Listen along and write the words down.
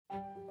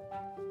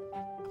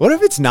What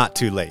if it's not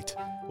too late?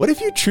 What if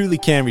you truly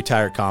can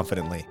retire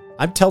confidently?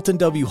 I'm Telton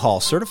W.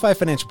 Hall, certified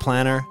financial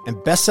planner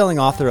and best-selling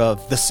author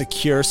of The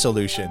Secure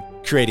Solution,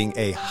 creating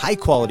a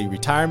high-quality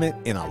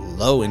retirement in a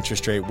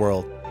low-interest rate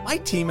world. My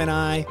team and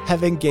I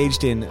have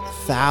engaged in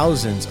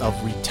thousands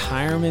of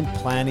retirement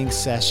planning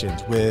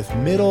sessions with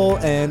middle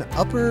and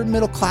upper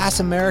middle class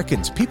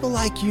Americans, people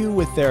like you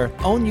with their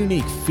own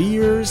unique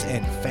fears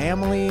and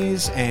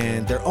families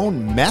and their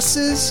own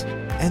messes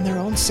and their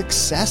own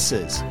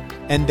successes.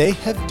 And they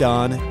have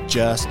done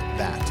just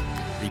that,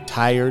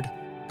 retired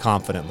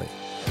confidently.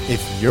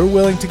 If you're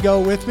willing to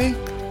go with me,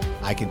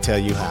 I can tell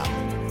you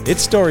how.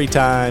 It's story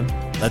time.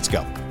 Let's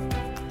go.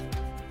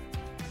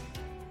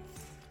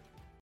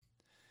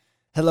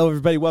 Hello,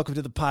 everybody. Welcome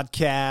to the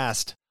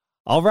podcast.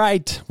 All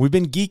right. We've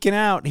been geeking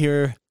out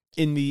here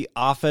in the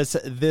office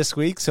this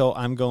week, so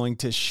I'm going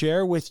to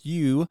share with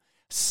you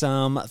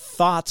some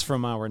thoughts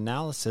from our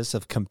analysis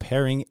of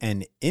comparing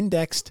an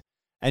indexed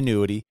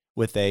annuity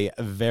with a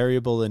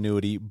variable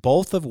annuity,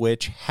 both of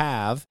which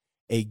have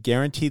a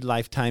guaranteed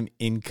lifetime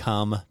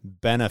income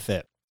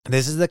benefit.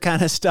 This is the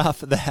kind of stuff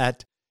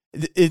that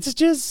it's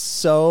just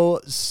so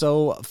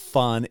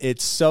fun.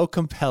 It's so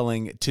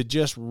compelling to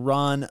just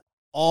run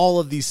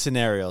all of these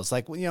scenarios.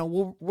 Like, you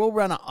know, we'll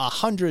run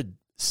 100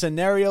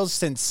 scenarios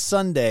since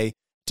Sunday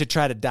to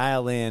try to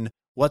dial in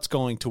what's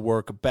going to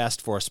work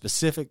best for a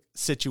specific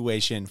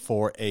situation,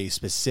 for a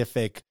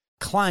specific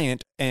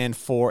client, and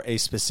for a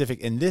specific,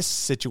 in this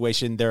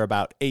situation, they're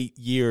about 8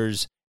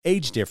 years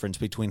age difference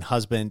between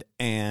husband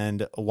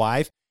and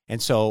wife.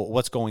 And so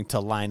what's going to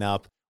line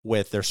up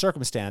with their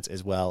circumstance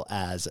as well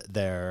as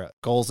their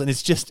goals. And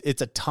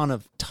it's a ton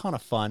of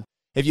fun.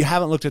 If you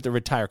haven't looked at the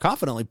Retire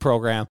Confidently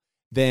program,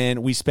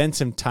 then we spend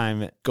some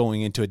time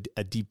going into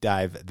a deep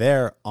dive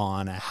there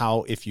on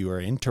how, if you are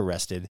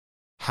interested,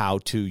 how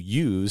to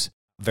use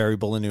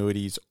variable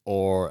annuities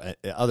or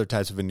other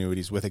types of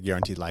annuities with a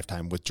guaranteed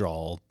lifetime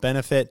withdrawal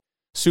benefit.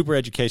 Super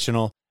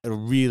educational. It'll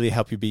really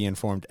help you be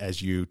informed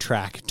as you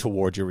track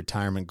toward your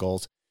retirement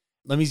goals.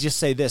 Let me just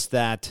say this,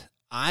 that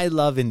I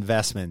love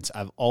investments.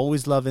 I've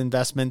always loved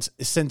investments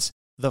since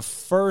the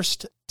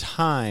first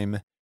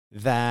time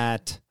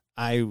that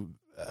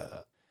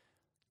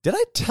did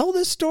I tell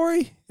this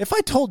story? If I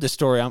told this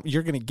story,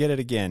 you're going to get it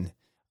again.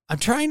 I'm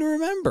trying to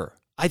remember.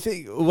 I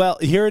think, well,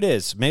 here it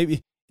is.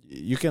 Maybe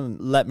you can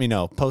let me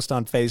know. Post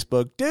on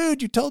Facebook.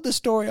 Dude, you told this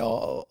story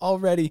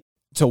already.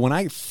 So when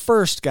I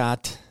first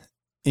got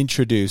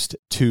introduced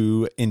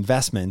to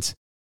investments,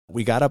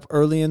 we got up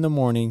early in the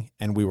morning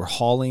and we were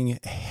hauling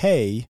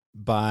hay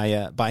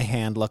by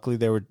hand. Luckily,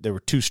 there were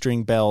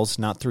 2-string bells,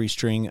 not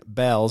 3-string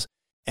bells,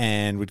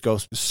 and we'd go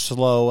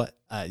slow.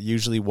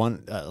 Usually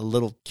a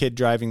little kid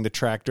driving the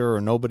tractor or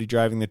nobody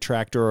driving the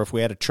tractor. Or if we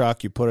had a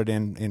truck, you put it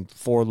in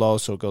 4 low,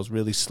 so it goes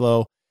really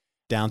slow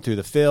down through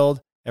the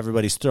field.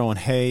 Everybody's throwing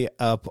hay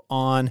up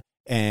on,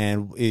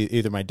 and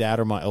either my dad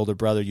or my older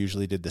brother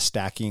usually did the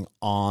stacking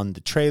on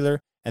the trailer.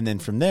 And then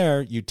from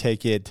there, you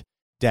take it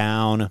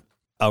down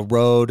a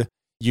road.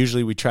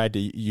 Usually we tried to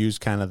use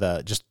kind of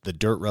the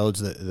dirt roads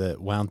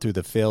that wound through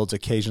the fields.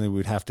 Occasionally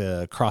we'd have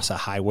to cross a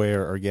highway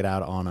or get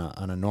out on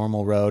a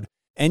normal road.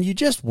 And you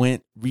just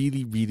went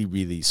really, really,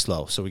 really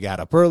slow. So we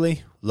got up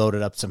early,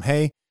 loaded up some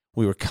hay.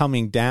 We were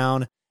coming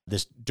down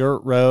this dirt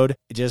road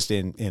just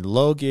in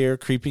low gear,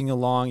 creeping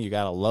along. You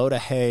got a load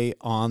of hay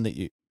on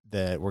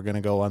that we're going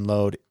to go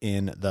unload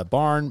in the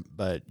barn,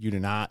 but you do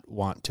not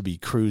want to be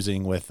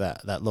cruising with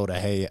that load of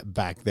hay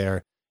back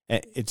there.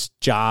 Its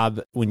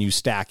job when you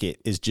stack it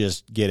is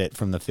just get it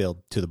from the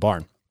field to the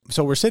barn.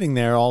 So we're sitting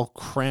there all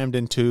crammed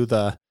into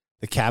the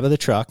cab of the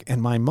truck,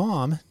 and my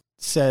mom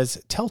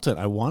says, "Telton,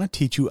 I want to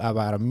teach you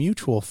about a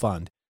mutual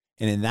fund."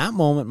 And in that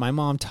moment, my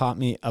mom taught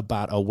me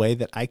about a way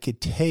that I could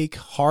take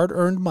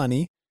hard-earned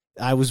money.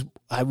 I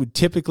would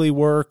typically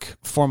work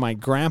for my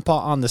grandpa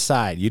on the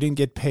side. You didn't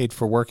get paid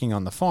for working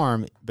on the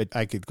farm, but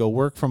I could go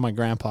work for my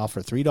grandpa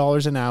for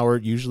 $3 an hour,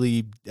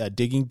 usually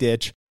digging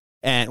ditch,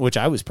 and which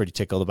I was pretty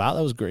tickled about.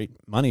 That was great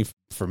money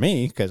for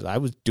me because I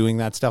was doing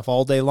that stuff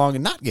all day long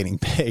and not getting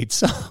paid.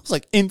 So it was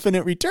like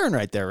infinite return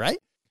right there, right?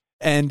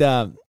 And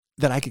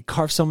that I could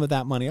carve some of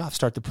that money off,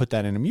 start to put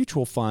that in a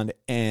mutual fund,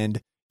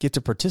 and get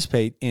to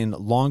participate in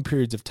long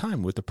periods of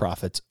time with the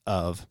profits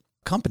of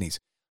companies.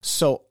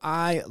 So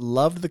I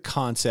loved the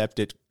concept.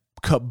 It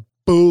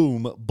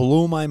kaboom,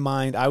 blew my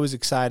mind. I was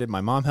excited. My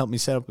mom helped me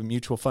set up a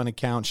mutual fund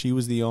account. She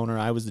was the owner.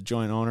 I was the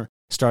joint owner.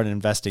 Started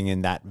investing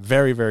in that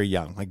very, very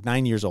young, like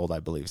 9 years old, I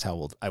believe is how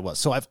old I was.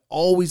 So I've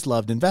always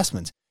loved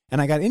investments.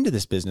 And I got into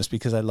this business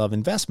because I love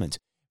investments.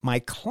 My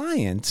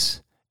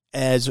clients,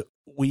 as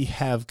we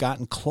have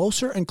gotten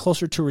closer and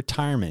closer to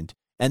retirement,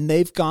 and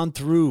they've gone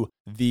through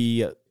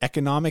the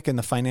economic and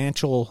the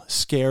financial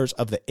scares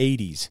of the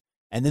 80s,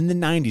 and then the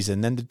 90s,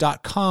 and then the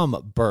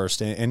dot-com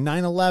burst and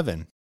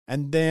 9/11.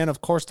 And then,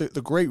 of course,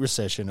 the Great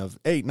Recession of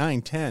 8,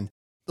 9, 10.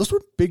 Those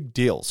were big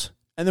deals.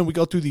 And then we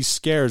go through these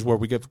scares where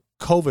we get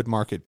COVID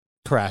market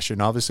crash.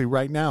 And obviously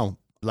right now,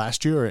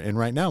 last year and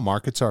right now,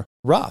 markets are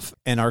rough.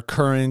 And our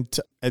current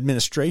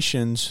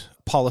administration's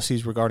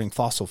policies regarding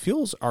fossil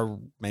fuels are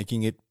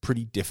making it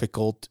pretty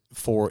difficult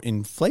for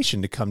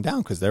inflation to come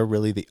down because they're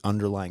really the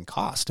underlying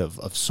cost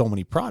of so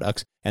many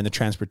products and the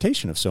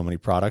transportation of so many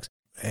products.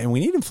 And we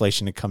need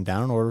inflation to come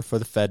down in order for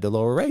the Fed to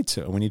lower rates.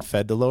 We need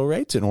Fed to lower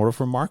rates in order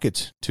for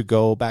markets to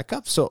go back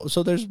up. So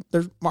there's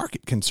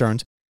market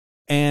concerns.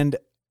 And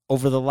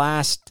over the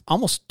last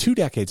almost 2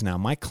 decades now,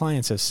 my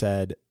clients have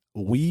said,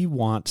 we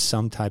want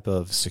some type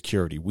of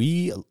security.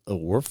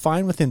 We're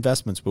fine with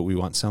investments, but we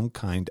want some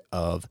kind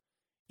of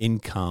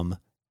income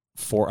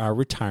for our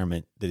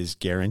retirement that is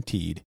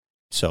guaranteed.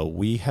 So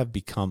we have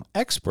become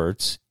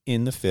experts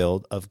in the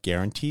field of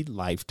guaranteed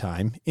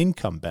lifetime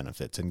income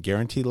benefits and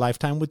guaranteed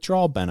lifetime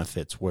withdrawal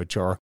benefits, which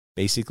are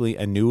basically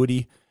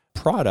annuity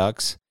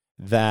products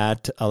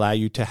that allow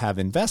you to have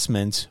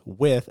investments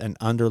with an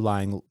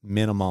underlying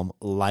minimum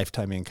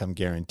lifetime income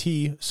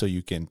guarantee so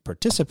you can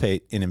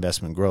participate in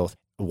investment growth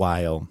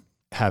while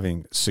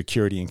having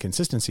security and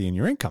consistency in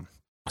your income.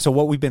 So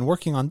what we've been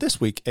working on this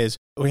week is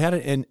we had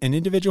an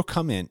individual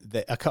come in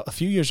that a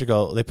few years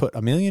ago, they put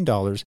 $1 million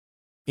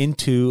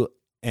into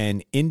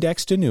an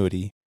indexed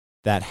annuity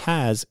that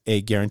has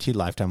a guaranteed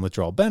lifetime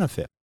withdrawal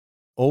benefit.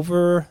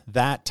 Over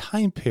that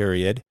time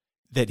period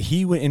that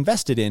he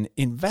invested in,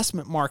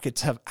 investment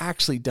markets have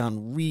actually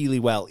done really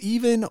well,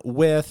 even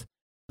with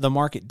the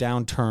market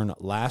downturn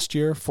last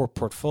year. For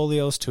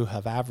portfolios to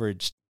have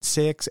averaged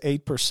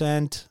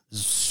 6-8%,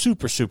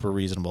 super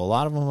reasonable. A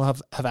lot of them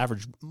have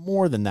averaged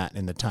more than that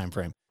in the time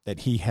frame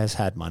that he has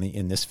had money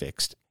in this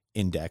fixed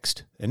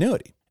indexed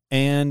annuity.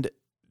 And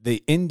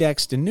the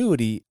indexed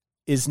annuity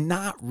is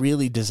not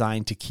really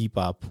designed to keep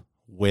up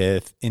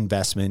with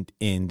investment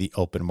in the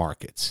open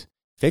markets.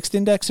 Fixed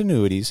index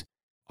annuities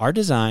are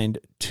designed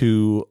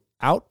to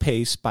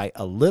outpace by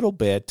a little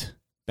bit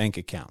bank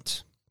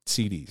accounts,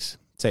 CDs,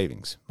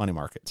 savings, money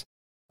markets.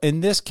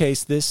 In this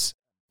case, this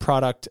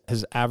product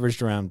has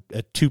averaged around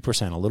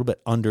 2%, a little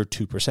bit under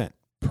 2%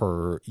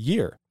 per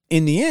year.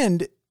 In the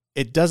end,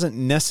 it doesn't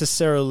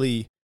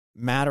necessarily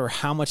matter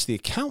how much the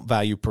account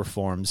value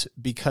performs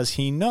because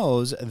he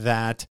knows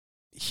that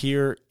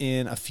here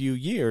in a few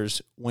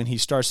years, when he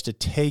starts to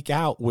take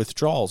out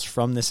withdrawals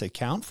from this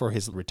account for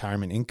his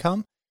retirement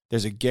income,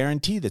 there's a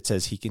guarantee that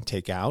says he can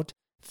take out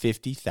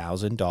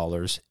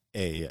 $50,000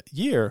 a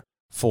year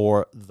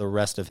for the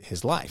rest of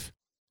his life.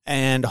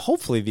 And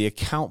hopefully the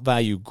account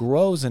value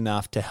grows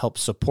enough to help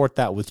support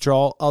that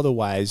withdrawal.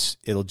 Otherwise,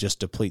 it'll just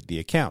deplete the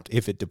account.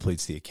 If it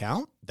depletes the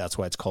account, that's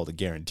why it's called a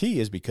guarantee,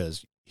 is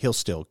because he'll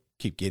still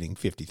keep getting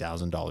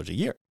 $50,000 a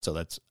year. So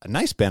that's a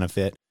nice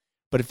benefit.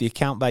 But if the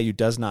account value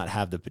does not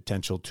have the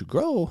potential to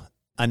grow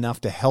enough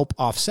to help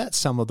offset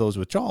some of those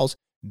withdrawals,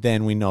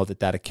 then we know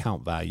that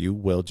account value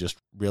will just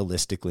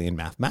realistically and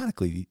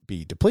mathematically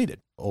be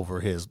depleted over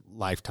his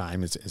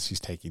lifetime as he's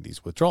taking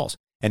these withdrawals.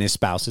 And his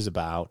spouse is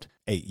about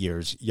 8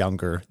 years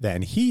younger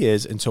than he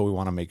is. And so we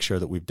want to make sure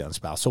that we've done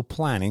spousal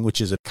planning, which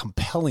is a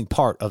compelling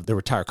part of the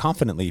Retire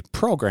Confidently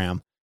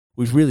program.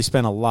 We've really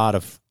spent a lot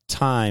of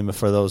time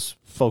for those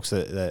folks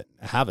that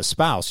have a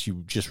spouse.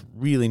 You just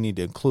really need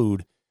to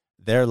include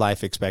their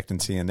life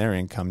expectancy and their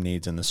income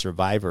needs and the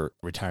survivor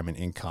retirement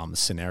income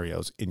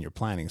scenarios in your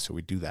planning. So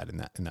we do that in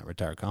that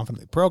Retire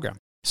Confidently program.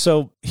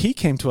 So he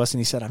came to us and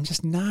he said, I'm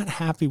just not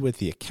happy with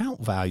the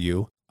account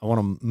value. I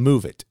want to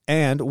move it.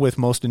 And with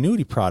most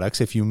annuity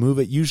products, if you move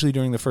it, usually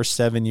during the first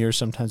 7 years,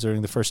 sometimes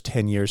during the first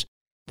 10 years,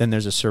 then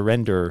there's a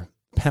surrender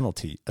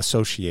penalty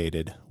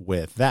associated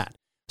with that.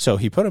 So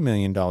he put $1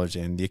 million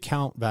in. The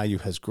account value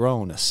has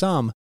grown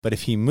some, but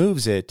if he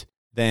moves it,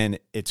 then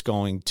it's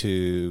going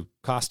to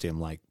cost him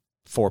like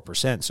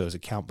 4%. So his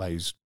account value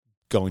is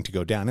going to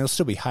go down. It'll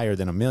still be higher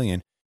than $1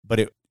 million, but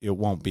it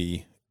won't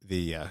be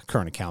the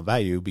current account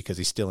value because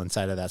he's still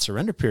inside of that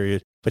surrender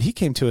period. But he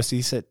came to us,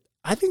 he said,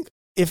 I think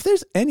if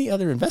there's any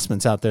other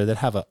investments out there that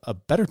have a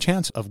better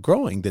chance of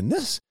growing than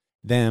this,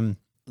 then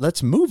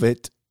let's move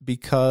it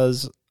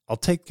because I'll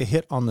take a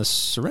hit on the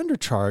surrender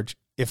charge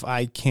if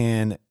I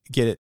can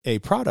get a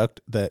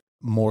product that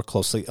more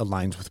closely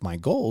aligns with my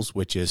goals,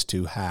 which is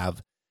to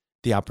have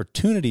the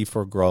opportunity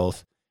for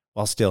growth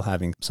while still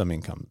having some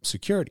income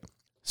security.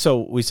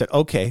 So we said,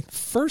 okay,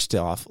 first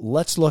off,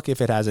 let's look if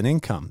it has an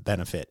income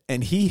benefit.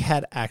 And he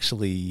had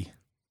actually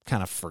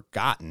kind of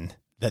forgotten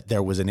that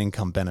there was an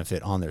income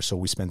benefit on there. So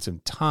we spent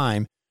some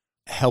time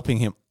helping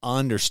him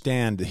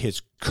understand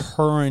his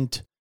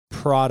current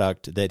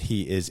product that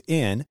he is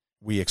in.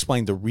 We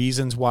explained the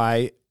reasons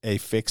why a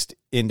fixed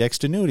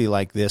indexed annuity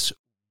like this,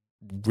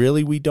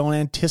 really we don't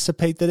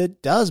anticipate that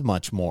it does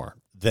much more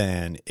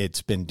than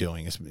it's been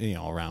doing. It's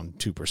around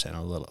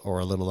 2% or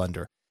a little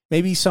under.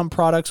 Maybe some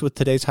products with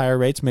today's higher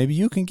rates, maybe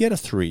you can get a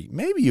 3,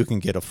 maybe you can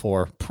get a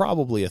 4,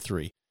 probably a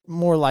 3.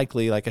 More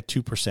likely like a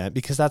 2%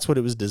 because that's what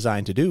it was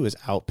designed to do, is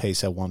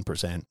outpace a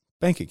 1%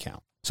 bank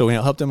account. So we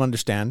helped him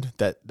understand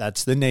that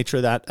that's the nature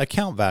of that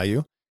account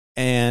value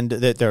and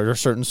that there are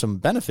some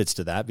benefits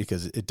to that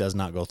because it does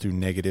not go through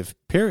negative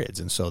periods.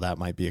 And so that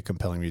might be a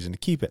compelling reason to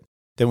keep it.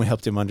 Then we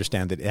helped him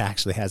understand that it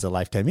actually has a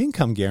lifetime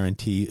income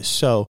guarantee.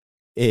 So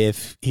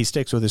If he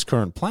sticks with his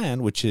current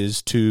plan, which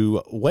is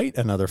to wait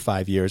another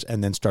 5 years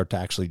and then start to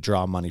actually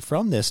draw money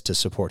from this to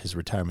support his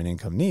retirement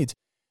income needs,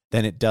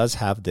 then it does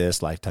have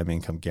this lifetime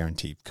income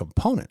guarantee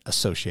component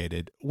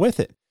associated with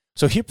it.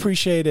 So he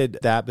appreciated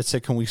that, but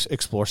said, can we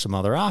explore some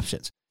other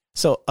options?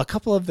 So a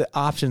couple of the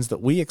options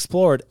that we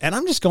explored, and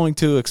I'm just going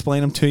to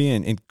explain them to you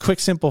in quick,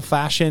 simple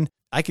fashion.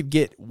 I could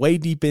get way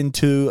deep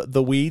into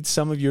the weeds.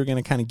 Some of you are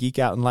going to kind of geek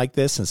out and like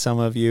this, and some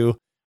of you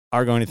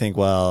are going to think,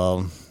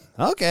 well,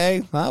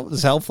 okay, that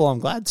was helpful. I'm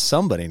glad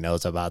somebody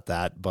knows about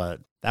that, but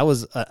that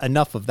was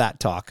enough of that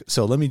talk.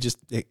 So let me just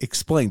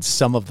explain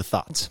some of the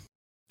thoughts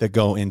that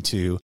go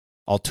into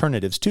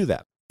alternatives to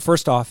that.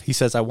 First off, he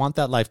says, I want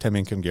that lifetime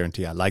income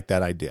guarantee. I like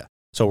that idea.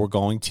 So we're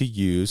going to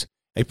use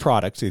a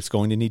product. It's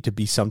going to need to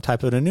be some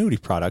type of an annuity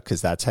product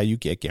because that's how you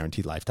get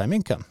guaranteed lifetime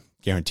income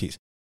guarantees.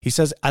 He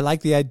says, I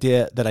like the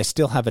idea that I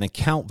still have an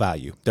account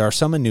value. There are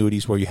some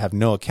annuities where you have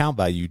no account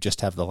value, you just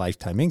have the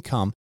lifetime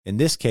income. In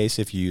this case,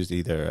 if you use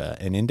either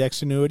an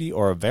indexed annuity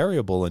or a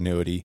variable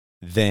annuity,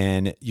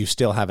 then you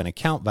still have an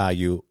account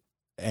value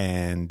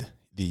and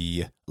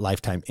the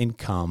lifetime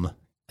income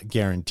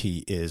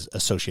guarantee is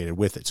associated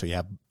with it. So you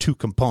have two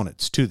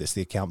components to this,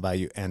 the account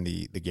value and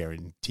the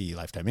guarantee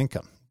lifetime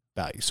income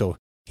value. So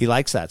he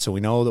likes that. So we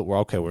know that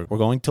we're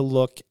going to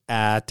look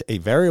at a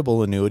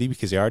variable annuity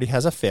because he already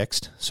has a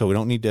fixed. So we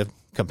don't need to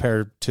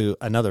compare to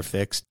another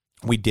fixed.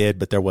 We did,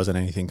 but there wasn't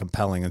anything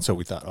compelling. And so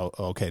we thought,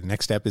 okay, the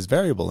next step is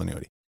variable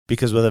annuity.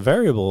 Because with a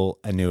variable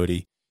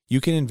annuity,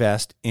 you can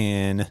invest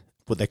in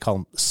what they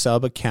call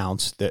sub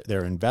accounts.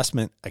 They're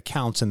investment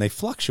accounts and they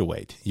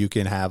fluctuate. You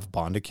can have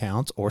bond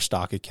accounts or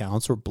stock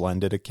accounts or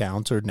blended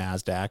accounts or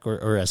NASDAQ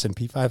or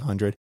S&P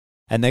 500.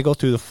 And they go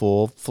through the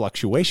full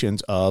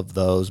fluctuations of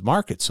those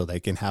markets. So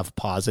they can have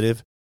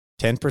positive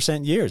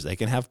 10% years. They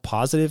can have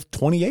positive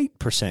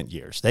 28%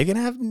 years. They can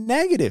have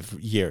negative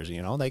years.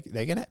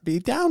 They can be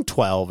down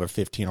 12 or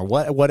 15 or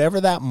whatever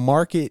that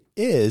market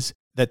is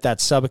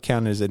that sub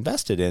account is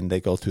invested in.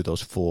 They go through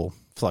those full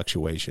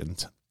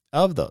fluctuations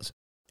of those.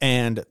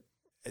 And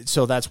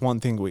so that's one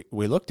thing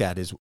we looked at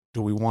is,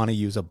 do we want to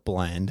use a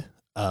blend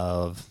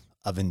of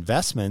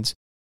investments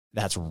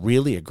that's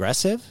really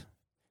aggressive?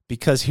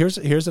 Because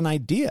here's an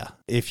idea.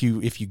 If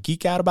you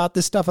geek out about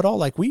this stuff at all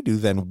like we do,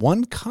 then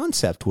one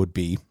concept would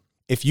be,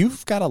 if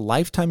you've got a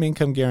lifetime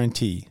income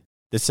guarantee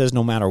that says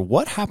no matter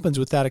what happens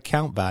with that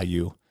account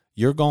value,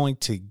 you're going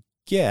to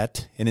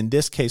get, and in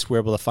this case, we're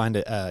able to find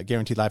a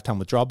guaranteed lifetime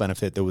withdrawal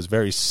benefit that was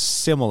very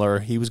similar.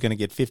 He was going to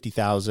get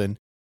 $50,000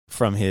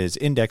 from his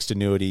indexed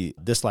annuity.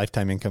 This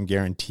lifetime income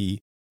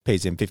guarantee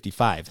pays him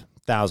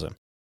 $55,000.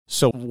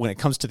 So when it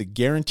comes to the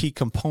guarantee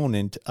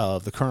component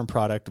of the current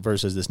product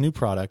versus this new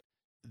product,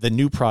 the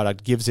new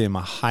product gives him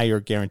a higher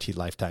guaranteed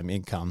lifetime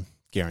income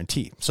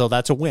guarantee. So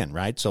that's a win,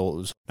 right? So it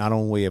was, not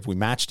only have we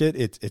matched it,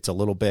 it's a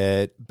little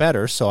bit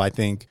better. So I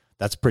think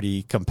that's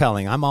pretty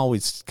compelling. I'm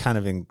always kind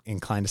of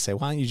inclined to say,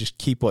 why don't you just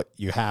keep what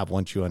you have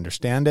once you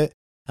understand it,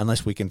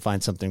 unless we can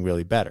find something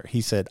really better.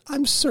 He said,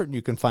 I'm certain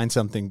you can find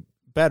something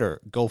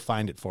better. Go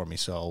find it for me.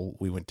 So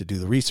we went to do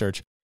the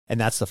research. And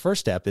that's the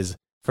first step, is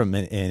from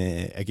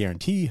a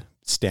guarantee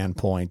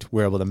standpoint,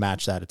 we're able to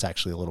match that. It's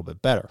actually a little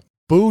bit better.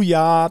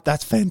 Booyah.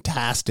 That's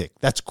fantastic.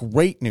 That's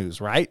great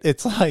news, right?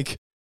 It's like,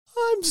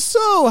 I'm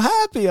so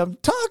happy I'm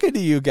talking to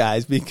you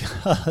guys,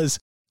 because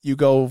you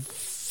go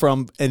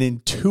from an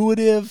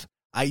intuitive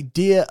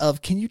idea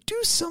of, can you do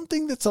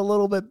something that's a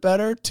little bit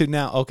better, to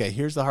now, okay,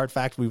 here's the hard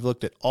fact. We've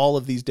looked at all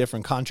of these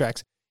different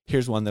contracts.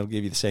 Here's one that'll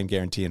give you the same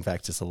guarantee. In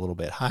fact, it's a little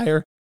bit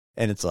higher.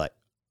 And it's like,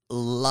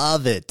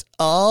 love it.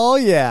 Oh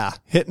yeah.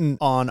 Hitting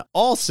on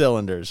all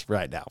cylinders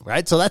right now,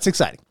 right? So that's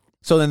exciting.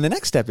 So then the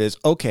next step is,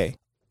 okay,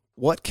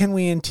 what can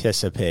we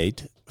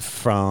anticipate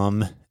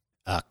from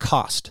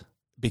cost?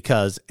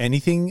 Because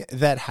anything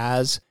that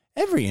has,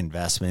 every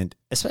investment,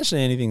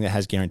 especially anything that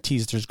has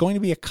guarantees, there's going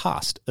to be a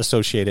cost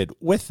associated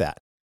with that.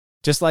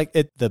 Just like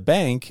at the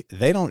bank,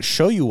 they don't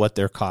show you what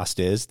their cost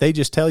is. They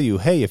just tell you,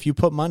 hey, if you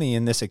put money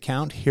in this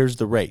account, here's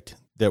the rate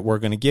that we're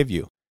going to give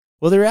you.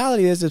 Well, the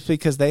reality is it's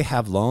because they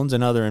have loans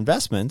and other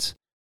investments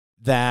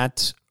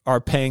that are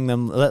paying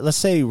them. Let's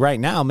say right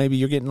now, maybe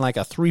you're getting like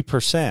a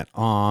 3%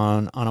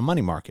 on a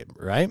money market,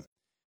 right?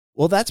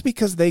 Well, that's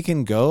because they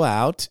can go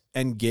out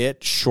and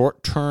get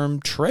short-term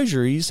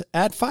treasuries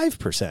at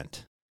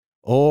 5%.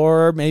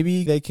 Or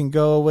maybe they can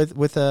go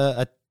with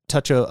a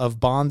touch of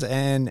bonds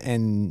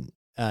and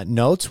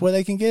notes where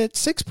they can get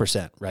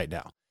 6% right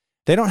now.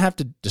 They don't have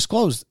to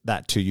disclose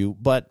that to you,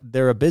 but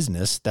they're a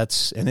business.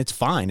 And it's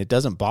fine. It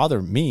doesn't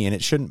bother me, and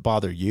it shouldn't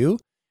bother you.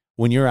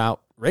 When you're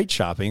out rate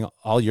shopping,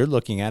 all you're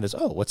looking at is,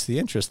 what's the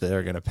interest that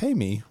they're going to pay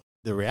me?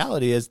 The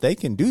reality is they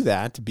can do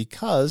that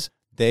because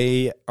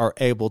they are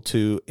able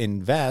to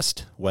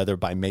invest, whether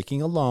by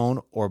making a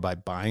loan or by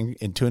buying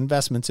into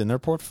investments in their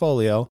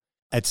portfolio,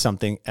 at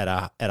something at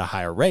a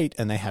higher rate,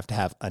 and they have to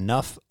have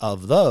enough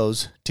of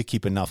those to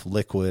keep enough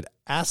liquid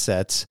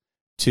assets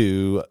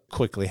to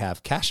quickly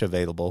have cash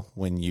available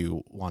when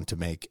you want to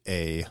make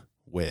a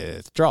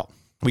withdrawal.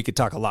 We could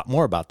talk a lot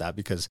more about that,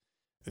 because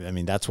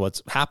that's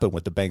what's happened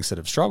with the banks that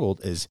have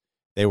struggled, is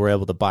they were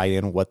able to buy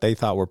in what they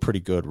thought were pretty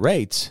good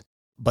rates,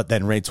 but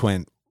then rates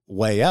went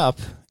way up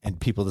and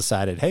people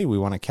decided, hey, we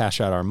want to cash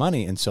out our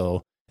money. And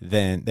so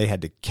then they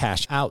had to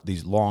cash out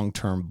these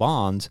long-term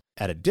bonds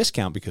at a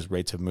discount because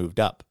rates have moved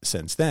up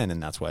since then.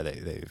 And that's why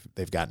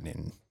they've gotten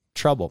in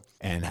trouble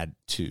and had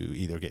to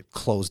either get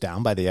closed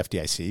down by the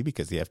FDIC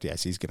because the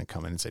FDIC is going to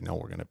come in and say, no,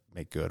 we're going to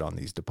make good on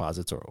these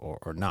deposits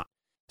or not.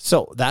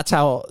 So that's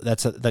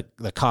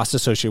the cost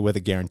associated with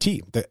a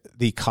guarantee.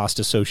 The cost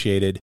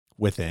associated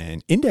with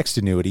an indexed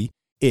annuity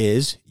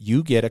is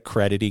you get a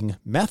crediting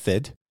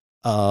method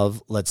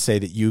of, let's say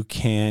that you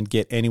can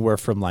get anywhere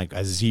from like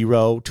a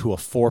 0 to a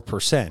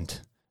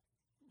 4%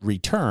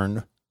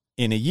 return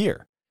in a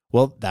year.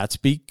 Well, that's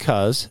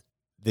because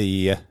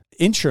the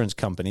insurance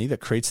company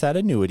that creates that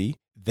annuity,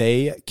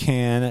 they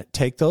can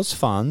take those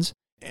funds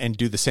and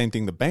do the same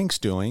thing the bank's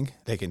doing.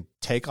 They can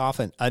take off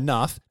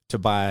enough to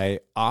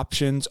buy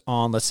options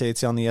on, let's say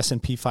it's on the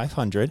S&P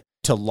 500,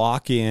 to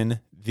lock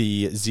in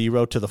the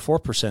 0 to the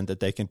 4%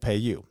 that they can pay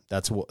you.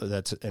 That's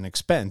an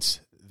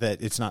expense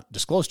that it's not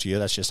disclosed to you.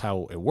 That's just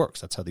how it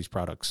works. That's how these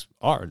products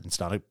are. It's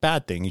not a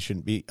bad thing. You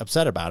shouldn't be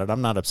upset about it.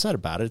 I'm not upset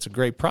about it. It's a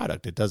great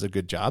product. It does a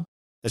good job.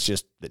 It's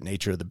just the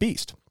nature of the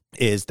beast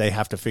is they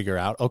have to figure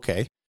out,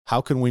 okay, how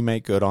can we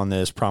make good on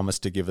this promise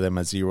to give them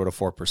a 0 to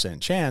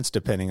 4% chance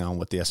depending on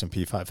what the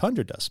S&P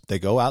 500 does? They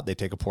go out, they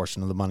take a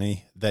portion of the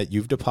money that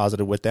you've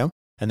deposited with them,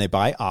 and they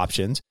buy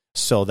options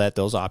so that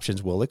those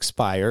options will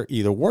expire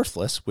either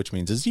worthless, which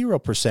means a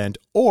 0%,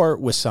 or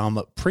with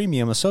some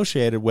premium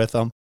associated with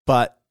them.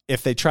 But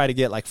if they try to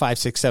get like 5,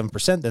 6,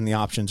 7%, then the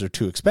options are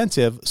too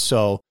expensive.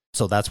 So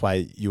that's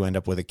why you end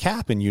up with a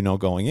cap and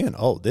going in,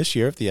 oh, this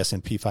year, if the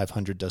S&P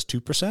 500 does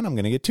 2%, I'm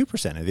going to get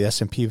 2%. If the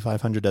S&P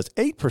 500 does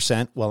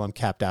 8%, well, I'm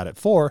capped out at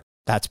 4%.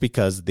 That's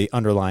because the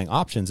underlying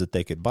options that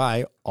they could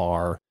buy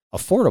are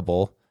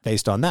affordable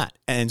based on that.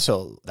 And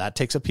so that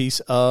takes a piece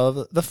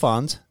of the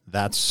funds.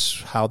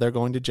 That's how they're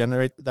going to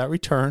generate that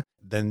return.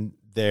 Then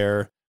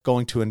they're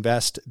going to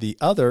invest the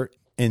other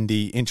in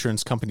the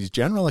insurance company's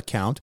general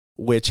account,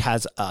 which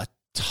has a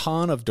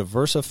ton of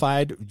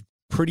diversified,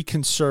 pretty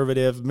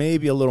conservative,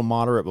 maybe a little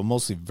moderate, but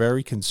mostly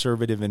very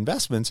conservative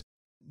investments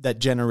that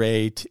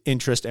generate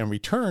interest and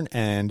return,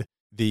 and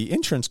the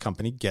insurance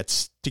company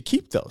gets to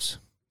keep those.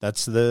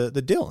 That's the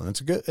deal, and it's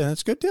a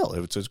good deal.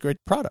 It's a great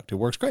product. It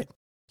works great.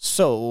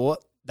 So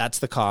that's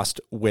the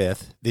cost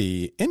with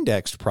the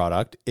indexed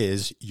product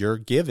is you're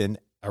given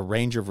a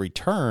range of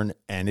return,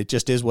 and it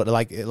just is what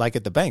like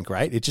at the bank,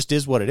 right? It just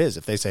is what it is.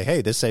 If they say,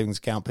 hey, this savings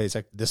account pays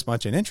this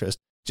much in interest,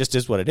 just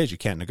is what it is. You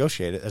can't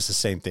negotiate it. That's the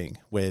same thing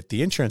with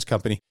the insurance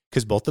company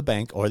because both the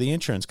bank or the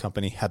insurance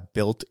company have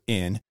built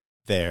in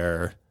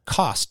their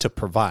cost to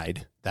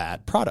provide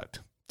that product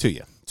to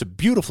you. It's a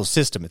beautiful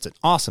system. It's an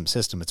awesome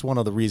system. It's one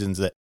of the reasons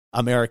that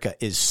America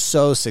is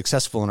so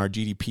successful and our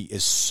GDP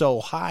is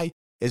so high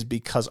is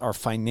because our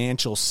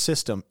financial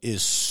system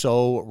is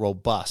so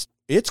robust.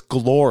 It's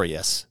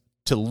glorious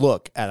to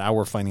look at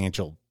our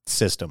financial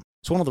system.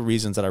 It's one of the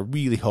reasons that I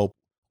really hope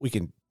we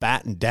can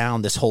batten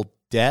down this whole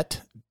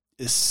debt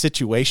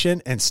situation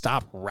and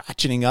stop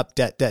ratcheting up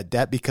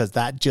debt, because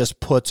that just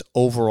puts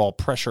overall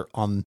pressure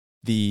on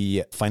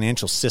the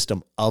financial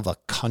system of a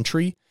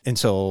country. And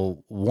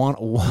so one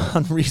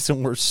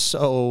reason we're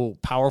so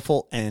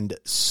powerful and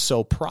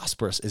so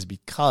prosperous is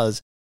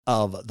because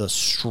of the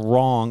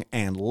strong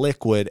and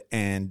liquid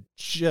and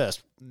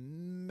just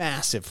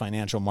massive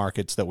financial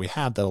markets that we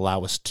have that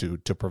allow us to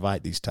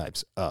provide these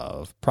types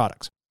of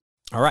products.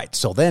 All right.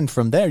 So then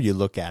from there, you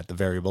look at the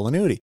variable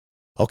annuity.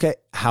 Okay,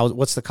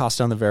 what's the cost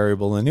on the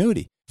variable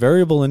annuity?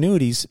 Variable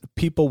annuities,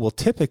 people will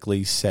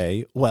typically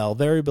say, well,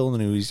 variable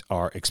annuities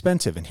are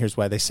expensive. And here's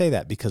why they say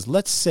that. Because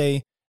let's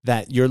say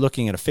that you're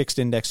looking at a fixed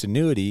index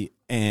annuity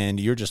and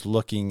you're just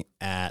looking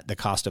at the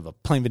cost of a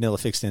plain vanilla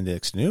fixed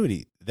index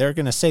annuity. They're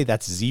going to say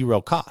that's zero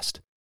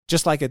cost.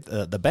 Just like at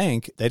the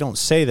bank, they don't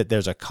say that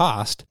there's a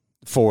cost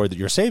for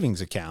your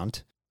savings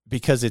account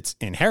because it's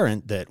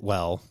inherent that,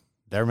 well,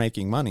 they're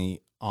making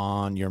money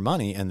on your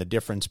money, and the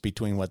difference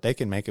between what they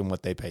can make and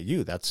what they pay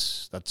you,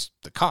 that's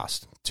the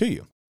cost to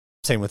you.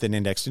 Same with an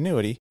indexed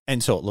annuity.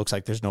 And so it looks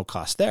like there's no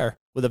cost there.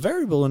 With a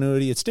variable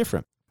annuity, it's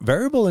different.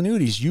 Variable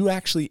annuities, you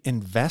actually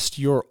invest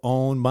your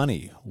own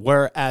money,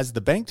 whereas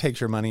the bank takes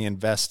your money,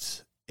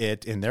 invests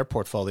it in their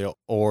portfolio,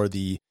 or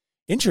the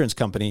insurance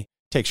company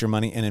takes your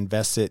money and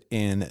invests it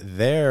in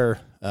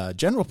their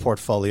general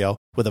portfolio.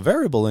 With a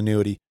variable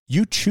annuity,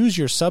 you choose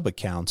your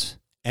sub-accounts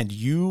and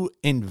you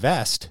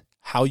invest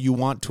how you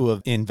want to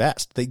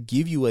invest. They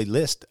give you a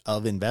list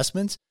of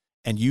investments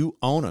and you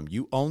own them.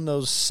 You own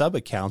those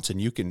sub-accounts,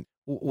 and you can,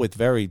 with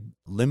very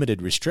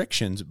limited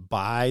restrictions,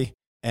 buy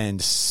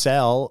and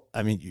sell.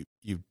 I mean,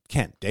 you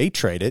can't day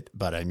trade it,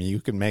 but I mean,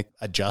 you can make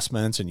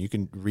adjustments and you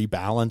can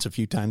rebalance a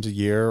few times a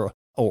year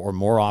or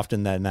more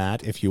often than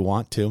that if you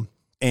want to.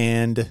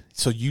 And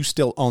so you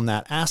still own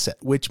that asset,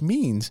 which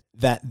means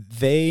that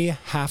they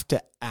have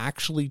to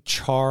actually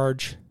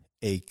charge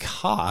a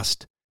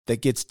cost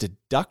that gets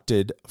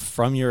deducted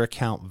from your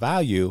account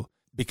value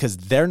because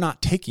they're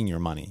not taking your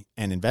money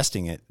and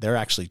investing it. They're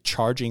actually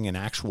charging an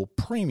actual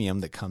premium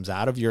that comes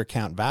out of your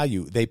account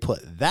value. They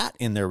put that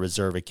in their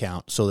reserve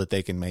account so that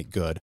they can make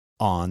good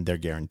on their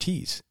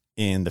guarantees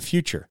in the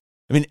future.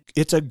 I mean,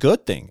 it's a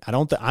good thing.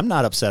 I'm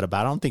not upset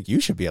about it. I don't think you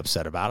should be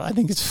upset about it. I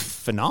think it's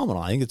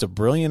phenomenal. I think it's a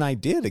brilliant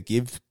idea to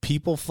give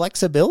people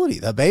flexibility.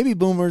 The baby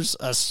boomers,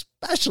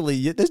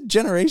 especially this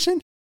generation,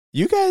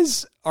 you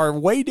guys are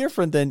way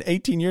different than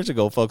 18 years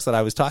ago, folks, that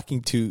I was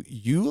talking to.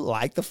 You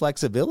like the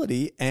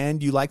flexibility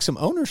and you like some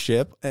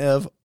ownership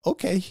of,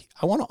 okay,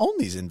 I want to own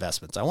these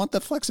investments. I want the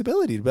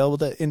flexibility to be able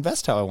to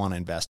invest how I want to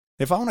invest.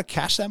 If I want to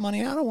cash that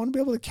money out, I want to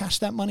be able to cash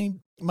that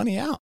money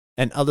out.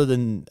 And other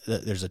than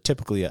there's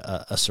typically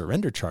a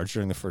surrender charge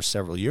during the first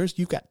several years,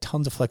 you've got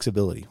tons of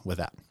flexibility with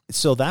that.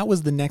 So that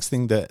was the next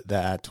thing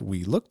that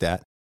we looked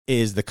at,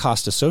 is the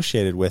cost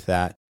associated with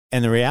that.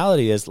 And the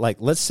reality is, like,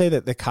 let's say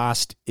that the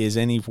cost is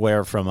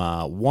anywhere from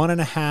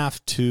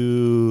 1.5%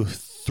 to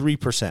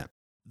 3%.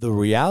 The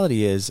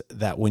reality is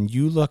that when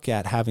you look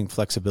at having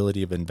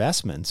flexibility of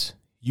investments,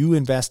 you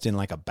invest in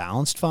like a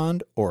balanced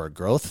fund or a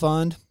growth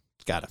fund.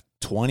 It's got a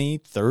 20,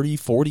 30,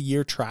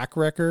 40-year track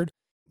record.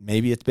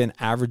 Maybe it's been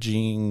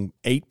averaging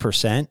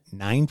 8%,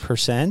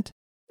 9%,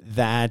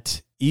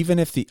 that even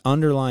if the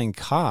underlying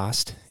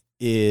cost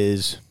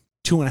is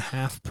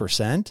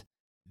 2.5%,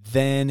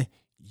 then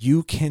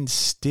you can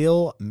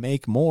still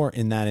make more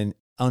in that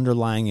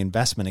underlying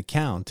investment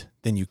account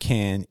than you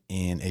can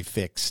in a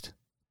fixed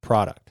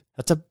product.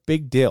 That's a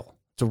big deal.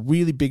 It's a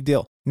really big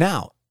deal.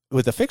 Now,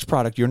 with a fixed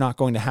product, you're not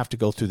going to have to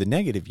go through the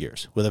negative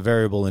years. With a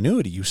variable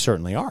annuity, you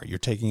certainly are. You're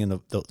taking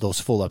in those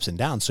full ups and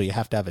downs, so you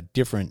have to have a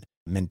different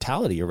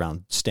mentality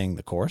around staying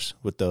the course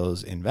with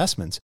those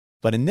investments.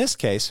 But in this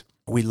case,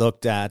 we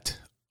looked at,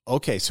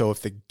 okay, so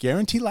if the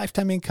guaranteed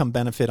lifetime income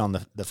benefit on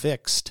the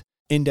fixed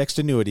indexed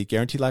annuity,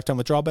 guaranteed lifetime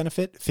withdrawal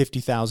benefit,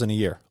 $50,000 a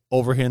year.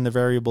 Over here in the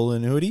variable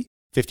annuity,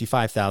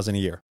 $55,000 a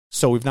year.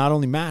 So we've not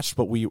only matched,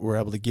 but we were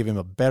able to give him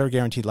a better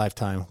guaranteed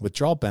lifetime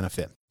withdrawal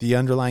benefit. The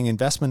underlying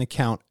investment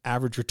account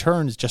average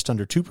return is just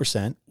under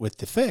 2% with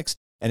the fixed.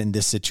 And in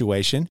this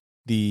situation,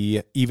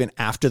 even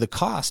after the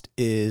cost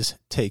is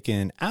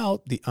taken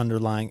out, the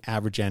underlying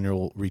average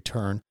annual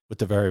return with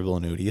the variable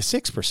annuity is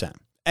 6%.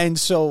 And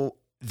so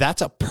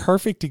that's a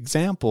perfect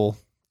example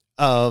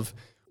of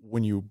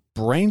when you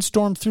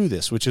brainstorm through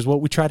this, which is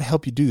what we try to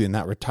help you do in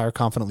that Retire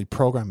Confidently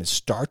program, is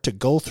start to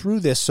go through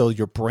this so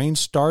your brain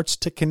starts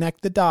to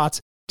connect the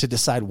dots to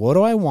decide, what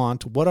do I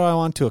want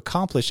to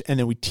accomplish? And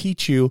then we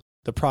teach you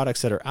the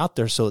products that are out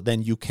there so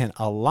then you can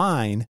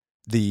align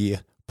the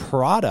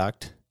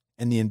product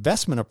and the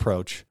investment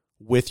approach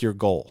with your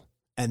goal.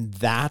 And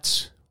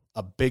that's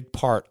a big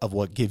part of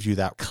what gives you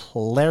that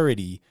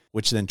clarity,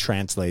 which then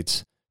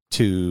translates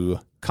to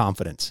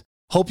confidence.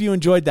 Hope you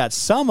enjoyed that.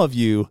 Some of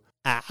you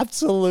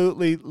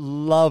absolutely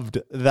loved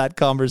that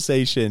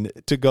conversation,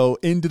 to go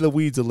into the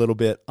weeds a little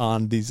bit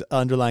on these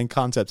underlying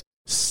concepts.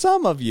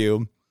 Some of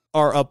you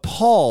are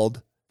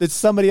appalled that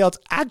somebody else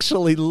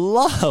actually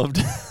loved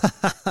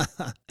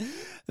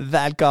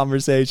that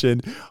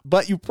conversation,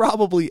 but you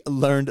probably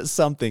learned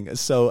something.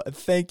 So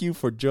thank you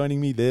for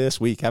joining me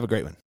this week. Have a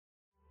great one.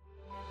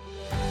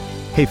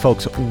 Hey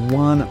folks,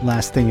 one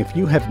last thing. If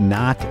you have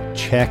not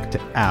checked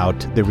out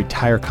the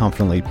Retire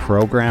Confidently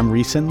program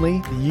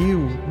recently,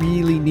 you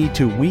really need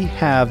to. We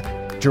have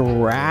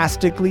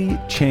drastically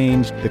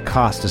changed the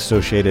cost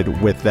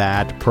associated with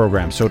that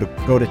program. So to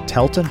go to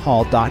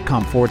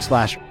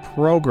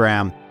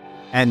teltonhall.com/program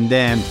and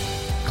then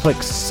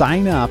click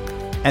sign up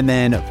and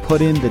then put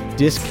in the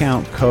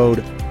discount code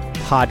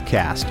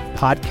podcast,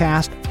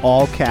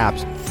 all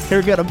caps.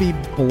 You're going to be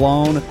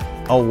blown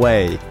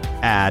away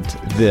at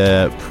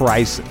the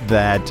price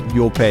that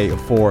you'll pay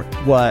for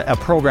a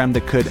program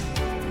that could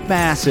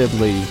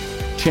massively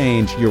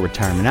change your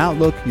retirement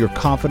outlook, your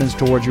confidence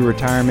towards your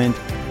retirement,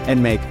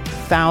 and make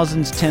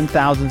thousands,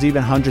 10,000s,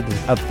 even hundreds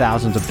of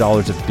thousands of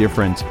dollars of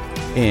difference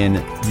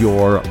in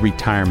your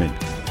retirement.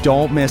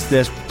 Don't miss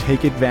this.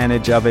 Take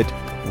advantage of it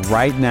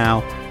right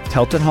now.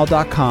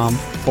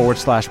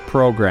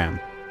 teltonhall.com/program.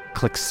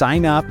 Click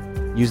sign up.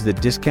 Use the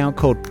discount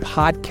code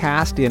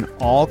podcast in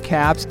all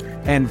caps.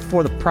 And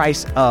for the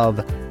price of,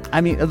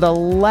 the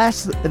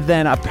less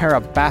than a pair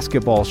of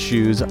basketball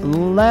shoes,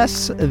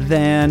 less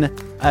than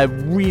a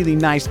really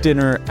nice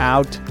dinner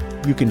out,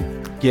 you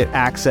can get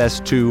access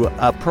to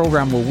a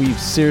program where we've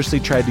seriously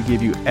tried to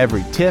give you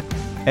every tip,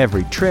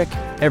 every trick,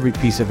 every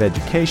piece of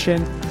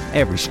education,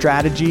 every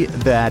strategy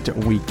that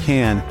we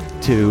can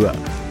to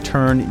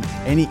turn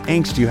any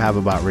angst you have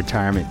about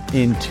retirement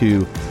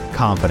into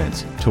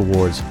confidence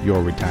towards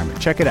your retirement.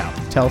 Check it out.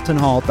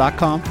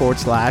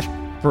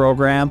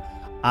 teltonhall.com/program.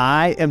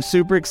 I am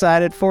super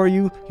excited for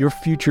you. Your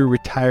future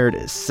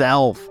retired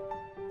self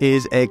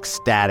is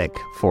ecstatic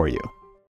for you.